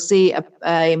Singh, they will see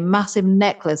a massive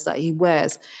necklace that he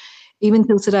wears. Even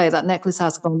till today, that necklace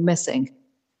has gone missing.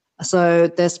 So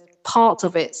there's part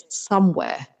of it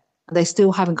somewhere. They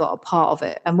still haven't got a part of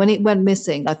it. And when it went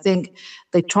missing, I think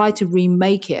they tried to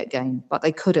remake it again, but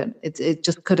they couldn't. It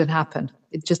just couldn't happen.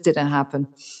 It just didn't happen.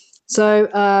 So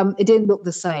it didn't look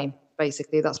the same,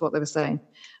 basically. That's what they were saying.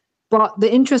 But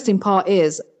the interesting part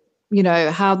is,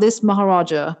 how this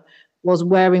Maharaja was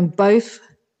wearing both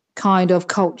kind of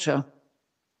culture.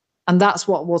 And that's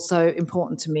what was so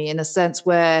important to me, in a sense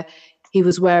where he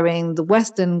was wearing the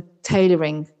Western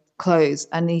tailoring clothes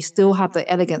and he still had the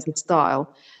elegance of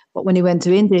style. But when he went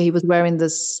to India, he was wearing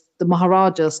the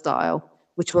Maharaja style,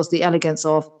 which was the elegance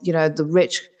of, the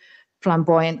rich,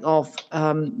 flamboyant of,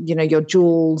 your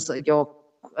jewels, your,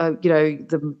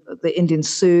 the Indian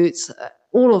suits,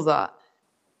 all of that.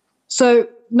 So,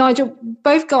 Nigel,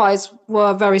 both guys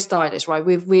were very stylish, right?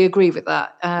 We agree with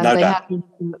that. And no doubt.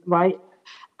 Right?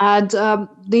 And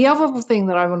the other thing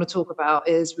that I want to talk about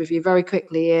is with you very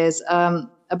quickly is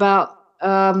about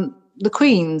the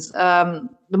queens,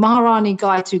 the Maharani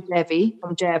Gayatri Devi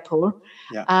from Jaipur,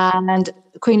 and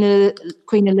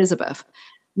Queen Elizabeth.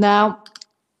 Now,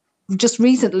 just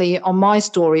recently on my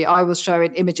story, I was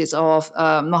showing images of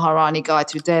Maharani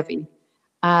Gayatri Devi.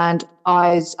 And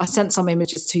I sent some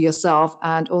images to yourself,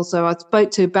 and also I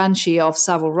spoke to Banshee of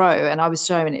Savile Row, and I was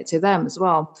showing it to them as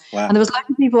well. Wow. And there was lots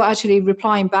of people actually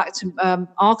replying back to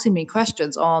asking me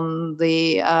questions on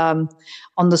the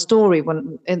story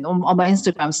on my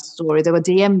Instagram story. They were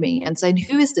DMing me and saying,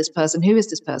 "Who is this person? Who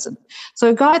is this person?"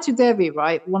 So Gayatri Devi,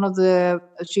 right? One of the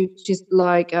she's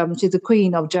the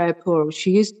queen of Jaipur.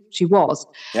 She was,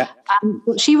 and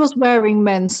she was wearing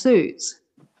men's suits.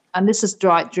 And this is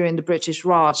right during the British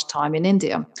Raj time in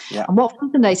India. Yeah. And what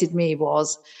fascinated me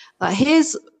was that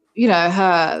here's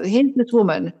this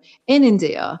woman in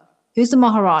India, who's the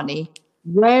Maharani,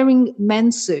 wearing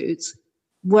men's suits,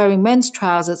 wearing men's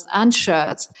trousers and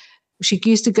shirts. She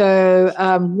used to go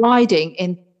riding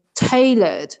in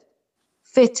fitted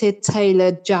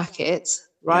tailored jackets,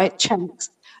 right? Checks,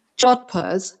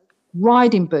 jodhpurs,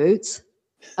 riding boots.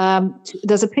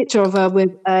 There's a picture of her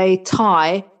with a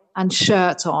tie and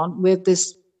shirt on, with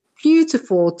this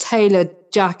beautiful tailored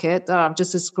jacket that I've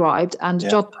just described, and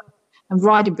and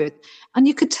riding boot. And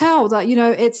you could tell that,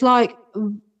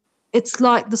 it's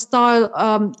like the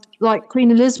style, like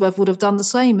Queen Elizabeth would have done the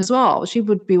same as well. She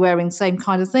would be wearing the same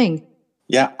kind of thing.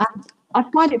 Yeah. And I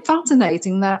find it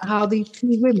fascinating that how these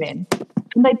two women,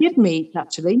 and they did meet,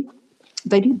 actually.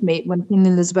 They did meet when Queen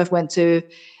Elizabeth went to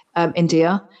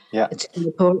India. Yeah.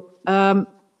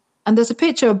 And there's a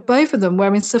picture of both of them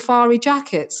wearing safari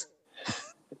jackets.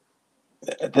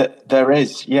 There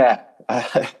is, yeah.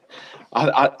 I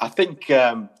think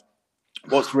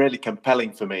what's really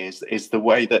compelling for me is the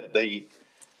way that the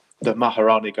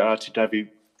Maharani Gayatri Devi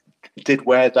did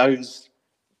wear that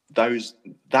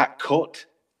cut.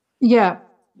 Yeah.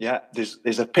 Yeah.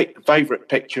 There's a favourite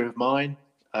picture of mine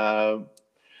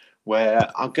where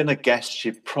I'm going to guess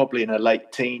she's probably in her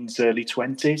late teens, early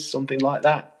 20s, something like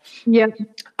that. Yeah.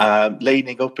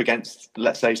 Leaning up against,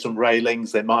 let's say, some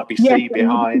railings. There might be Yes, sea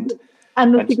behind.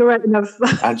 and the cigarette in her.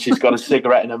 And she's got a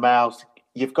cigarette in her mouth.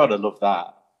 You've got to love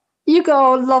that. You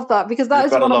gotta love that, because that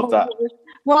is one of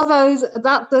those.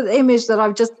 That's the image that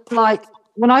I've just, like,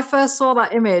 when I first saw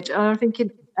that image, and I'm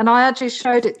thinking, and I actually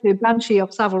showed it to Banshee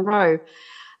of Savile Row.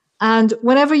 And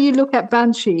whenever you look at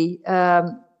Banshee,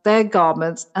 their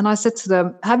garments, and I said to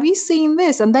them, "Have you seen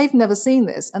this?" And they've never seen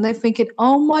this, and they're thinking,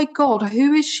 "Oh my God,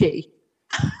 who is she?"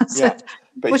 I said,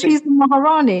 well, she's the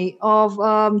Maharani of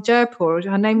Jaipur.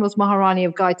 Her name was Maharani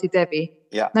of Gayatri Devi.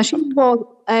 Yeah. Now, she was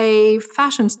a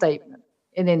fashion statement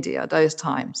in India those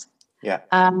times. Yeah.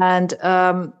 And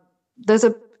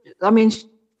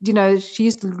she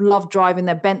used to love driving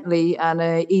their Bentley and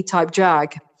a E-type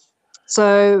Jag.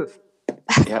 So,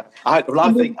 yeah, I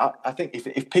think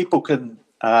if people can,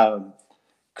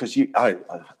 because I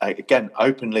again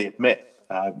openly admit,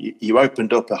 you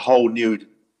opened up a whole new,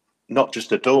 not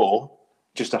just a door,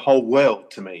 just a whole world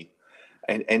to me,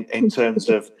 in terms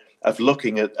of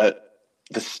looking at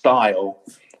the style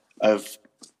of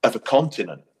a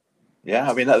continent. Yeah,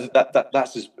 I mean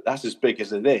that's as big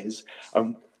as it is.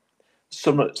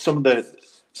 Some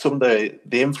of the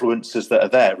influences that are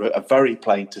there are very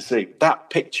plain to see. That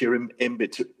picture in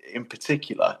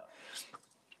particular,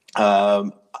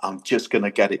 I'm just going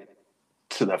to get it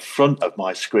to the front of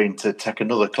my screen to take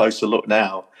another closer look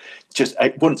now. Just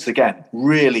once again,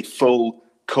 really full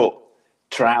cut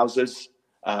trousers,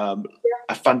 a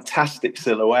fantastic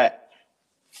silhouette,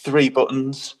 3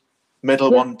 buttons,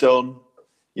 middle one done,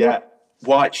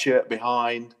 white shirt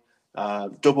behind,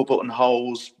 double button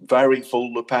holes, very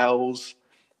full lapels,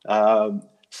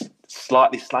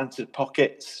 slightly slanted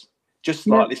pockets,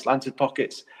 slanted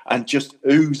pockets, and just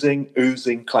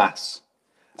oozing class.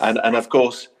 And of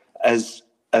course, as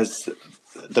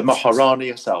the Maharani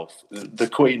herself, the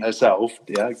Queen herself,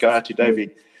 Gayatri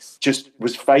Devi, just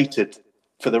was fated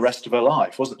for the rest of her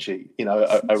life, wasn't she?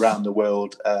 Around the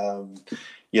world,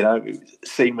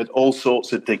 seen with all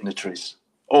sorts of dignitaries.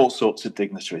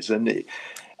 And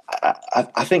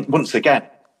I think once again,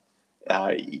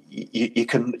 you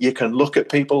can look at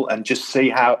people and just see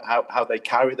how they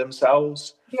carry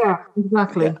themselves. Yeah,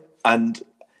 exactly. Yeah. And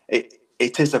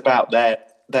it is about their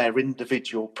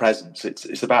individual presence.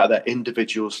 It's about their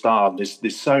individual style.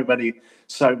 There's so many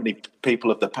people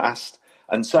of the past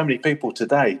and so many people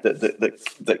today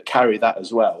that carry that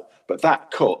as well. But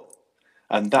that cut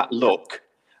and that look,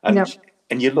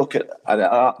 and you look at,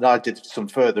 and I did some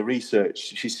further research.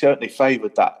 She certainly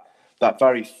favoured that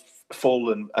very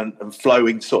full and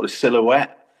flowing sort of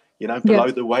silhouette,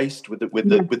 below the waist with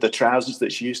the trousers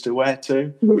that she used to wear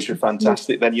too, which are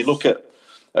fantastic. Then you look at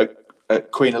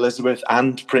Queen Elizabeth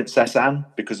and Princess Anne,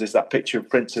 because there's that picture of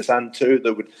Princess Anne too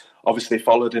that would obviously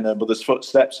followed in her mother's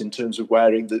footsteps in terms of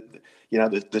wearing the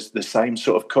same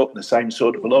sort of cut and the same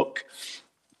sort of look.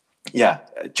 Yeah,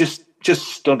 just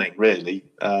stunning, really.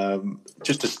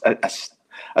 Just a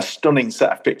stunning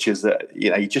set of pictures that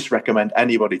you just recommend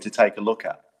anybody to take a look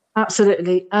at.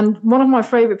 Absolutely. And one of my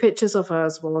favorite pictures of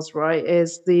hers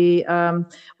is the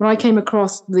when I came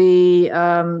across the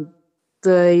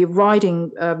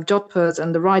riding jodhpurs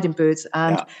and the riding boots,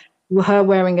 and her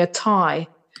wearing a tie,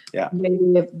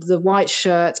 the white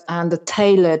shirt and the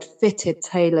fitted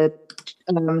tailored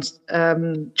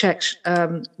check,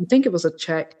 I think it was a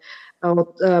check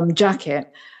or jacket.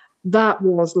 That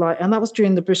was and that was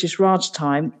during the British Raj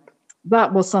time.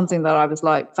 That was something that I was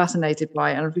fascinated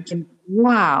by, and I'm thinking,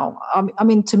 wow. I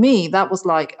mean, to me, that was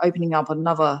like opening up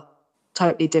another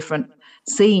totally different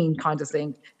scene kind of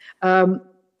thing. And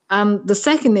the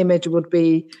second image would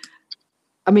be,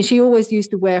 she always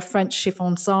used to wear French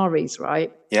chiffon saris,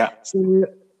 right? Yeah. So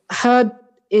her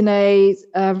in a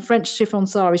French chiffon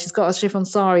sari, she's got a chiffon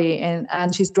sari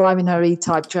and she's driving her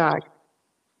E-type Jag.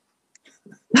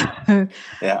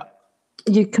 Yeah.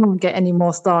 You can't get any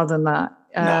more style than that.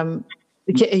 No.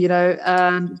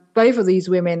 Both of these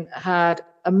women had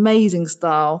amazing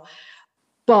style,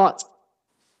 but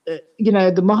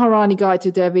the Maharani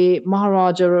Gayatri Devi,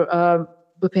 Maharaja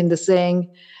Bhupinder Singh,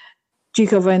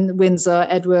 Duke of Windsor,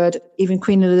 Edward, even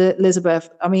Queen Elizabeth.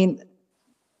 If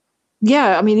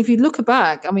you look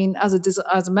back, as a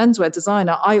menswear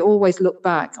designer, I always look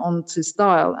back onto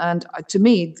style, and to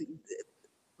me,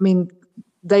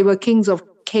 they were kings of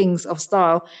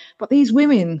style. But these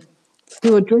women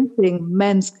who are dressing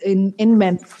in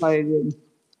men's clothing,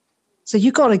 so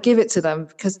you got to give it to them,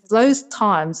 because those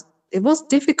times it was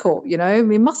difficult.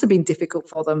 It must have been difficult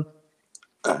for them.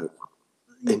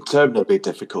 Interminably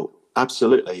difficult,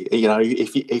 absolutely.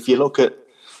 If you look at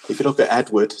if you look at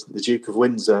Edward, the Duke of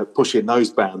Windsor, pushing those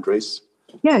boundaries.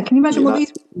 Yeah, can you imagine what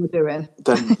these people are doing?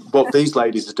 Then what these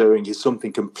ladies are doing is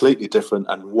something completely different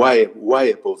and way,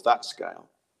 way above that scale.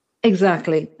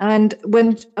 Exactly. And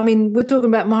we're talking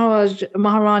about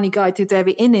Maharani Gayatri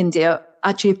Devi in India,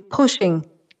 actually pushing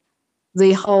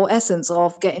the whole essence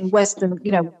of getting Western,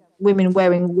 women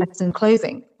wearing Western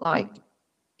clothing, like,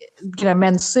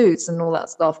 men's suits and all that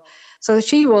stuff. So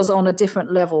she was on a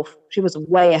different level. She was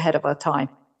way ahead of her time,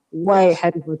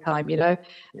 ahead of her time, Yeah.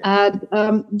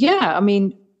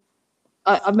 And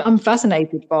I'm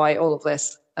fascinated by all of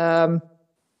this.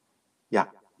 Yeah.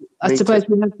 I suppose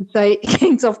we have to say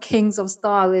Kings of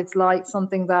Style. It's like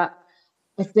something that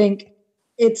I think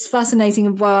it's fascinating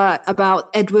about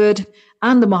Edward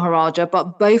and the Maharaja,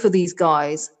 but both of these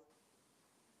guys,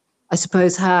 I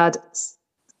suppose, had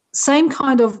same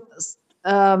kind of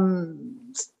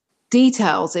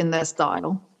details in their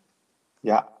style.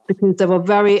 Yeah. Because they were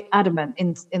very adamant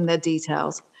in their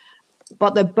details.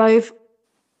 But they both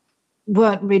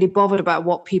weren't really bothered about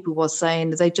what people were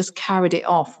saying. They just carried it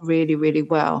off really, really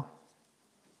well.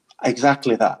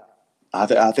 Exactly that.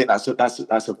 I think that's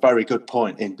a very good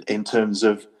point in terms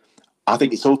of, I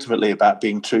think it's ultimately about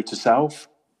being true to self.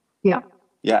 Yeah.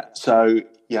 Yeah. So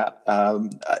yeah,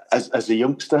 as a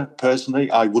youngster,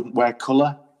 personally, I wouldn't wear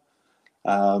colour.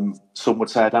 Some would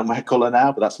say I don't wear colour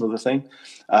now, but that's another thing.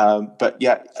 But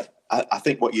yeah, I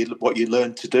think what you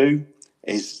learn to do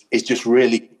is just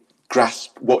really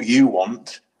grasp what you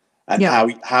want and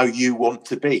how you want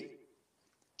to be.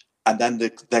 And then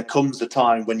there comes a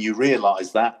time when you realise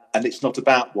that, and it's not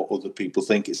about what other people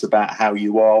think, it's about how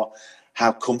you are,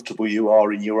 how comfortable you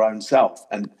are in your own self.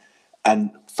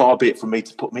 And far be it from me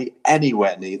to put me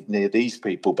anywhere near these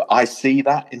people, but I see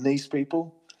that in these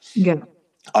people. Yeah.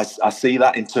 I see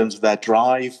that in terms of their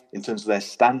drive, in terms of their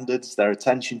standards, their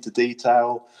attention to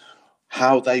detail,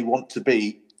 how they want to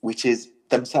be, which is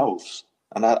themselves.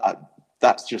 And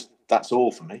that's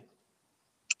all for me.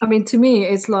 I mean, to me,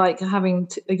 it's like having,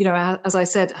 as I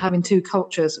said, having two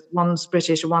cultures, one's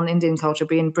British, one Indian culture,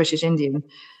 being British Indian.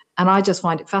 And I just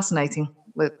find it fascinating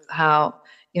with how,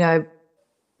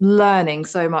 learning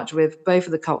so much with both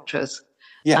of the cultures.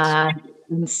 Yes.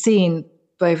 And seeing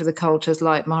both of the cultures,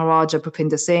 like Maharaja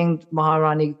Bhupinder Singh,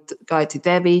 Maharani Gayatri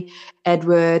Devi,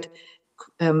 Edward,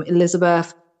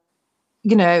 Elizabeth,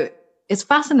 it's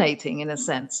fascinating in a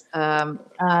sense. And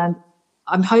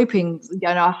I'm hoping,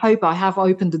 I hope I have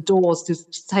opened the doors to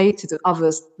say to the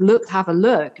others, have a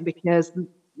look, because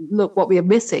look what we are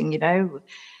missing, I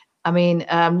mean,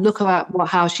 look at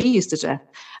how she used to dress.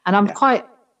 And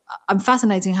I'm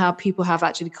fascinating how people have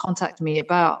actually contacted me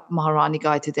about Maharani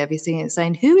Gayatri Devi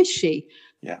saying, who is she?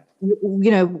 Yeah.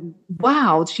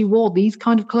 Wow, she wore these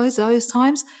kind of clothes those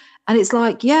times. And it's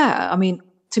like, yeah, I mean,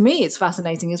 to me, it's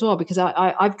fascinating as well, because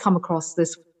I've come across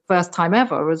this first time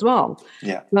ever as well.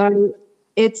 Yeah. So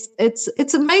it's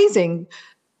amazing.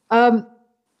 I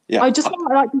just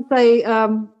would like to say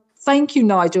thank you,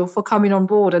 Nigel, for coming on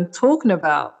board and talking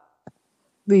about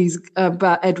these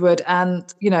about Edward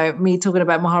and me talking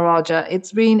about Maharaja.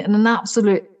 It's been an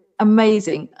absolute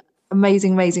amazing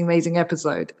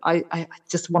episode. I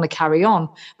just want to carry on,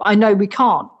 but I know we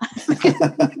can't. But,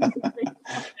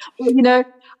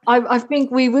 I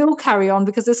think we will carry on,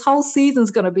 because this whole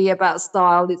season's going to be about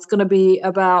style. It's going to be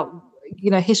about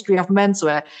history of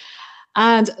menswear.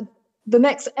 And the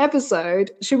next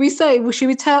episode, should we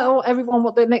tell everyone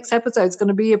what the next episode is going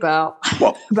to be about?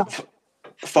 Well,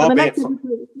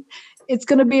 it's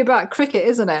going to be about cricket,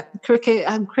 isn't it? Cricket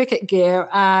and cricket gear,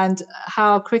 and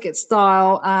how cricket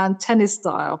style and tennis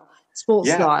style,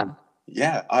 sports style.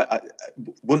 Yeah, I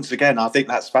once again, I think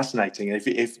that's fascinating. If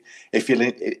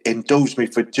you'll indulge me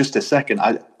for just a second,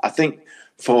 I think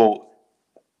for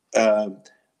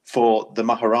the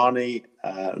Maharani,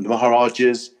 the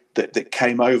Maharajas that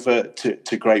came over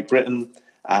to Great Britain,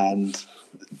 and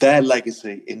their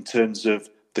legacy in terms of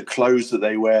the clothes that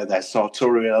they wear, their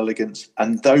sartorial elegance,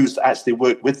 and those that actually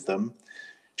work with them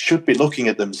should be looking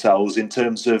at themselves in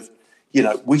terms of,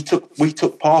 we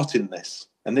took part in this,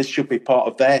 and this should be part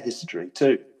of their history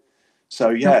too. So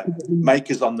yeah,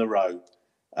 makers on the row,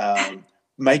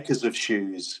 makers of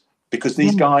shoes, because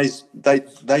these guys,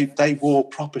 they wore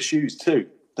proper shoes too.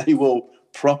 They wore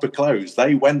proper clothes.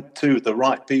 They went to the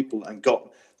right people and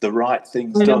got the right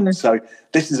things done. So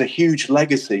this is a huge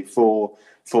legacy for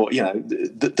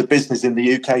the business in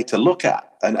the UK to look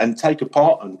at and take a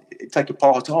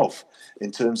part of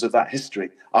in terms of that history.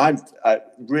 I'm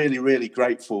really, really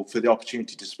grateful for the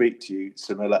opportunity to speak to you,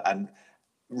 Samila, and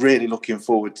really looking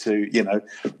forward to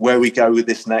where we go with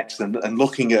this next, and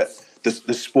looking at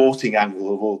the sporting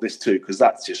angle of all this too, because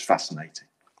that's just fascinating.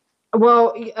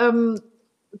 Well,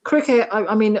 cricket,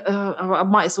 I mean, I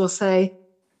might as well say,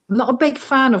 I'm not a big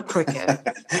fan of cricket.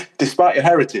 Despite your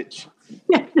heritage.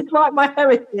 Yeah, despite my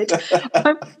heritage.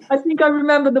 I think I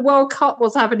remember the World Cup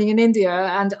was happening in India,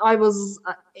 and I was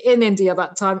in India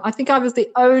that time. I think I was the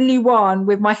only one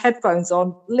with my headphones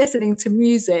on listening to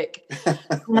music,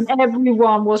 and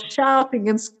everyone was shouting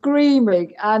and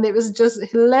screaming, and it was just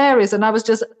hilarious. And I was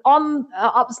just on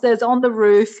upstairs on the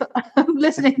roof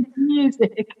listening to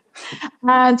music,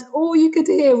 and all you could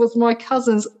hear was my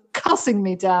cousins cussing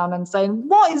me down and saying,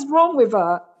 "What is wrong with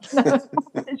her?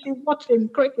 She's watching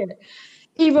cricket."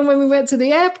 Even when we went to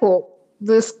the airport,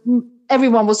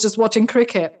 everyone was just watching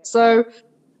cricket. So,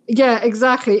 yeah,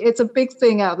 exactly. It's a big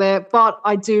thing out there, but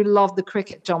I do love the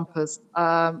cricket jumpers.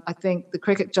 I think the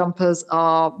cricket jumpers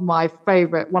are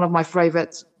one of my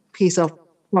favorite piece of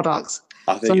products.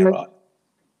 I think you're right.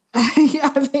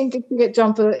 Yeah, I think a cricket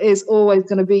jumper is always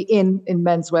going to be in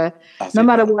menswear, no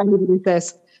matter what anybody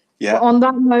says. Yeah. But on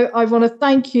that note, I want to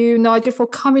thank you, Nigel, for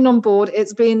coming on board.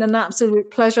 It's been an absolute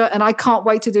pleasure, and I can't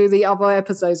wait to do the other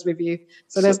episodes with you.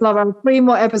 So there's another 3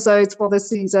 more episodes for this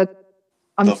season.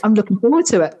 I'm looking forward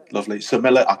to it. Lovely. So,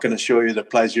 Miller, I can assure you the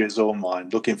pleasure is all mine.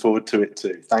 Looking forward to it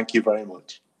too. Thank you very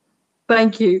much.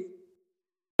 Thank you.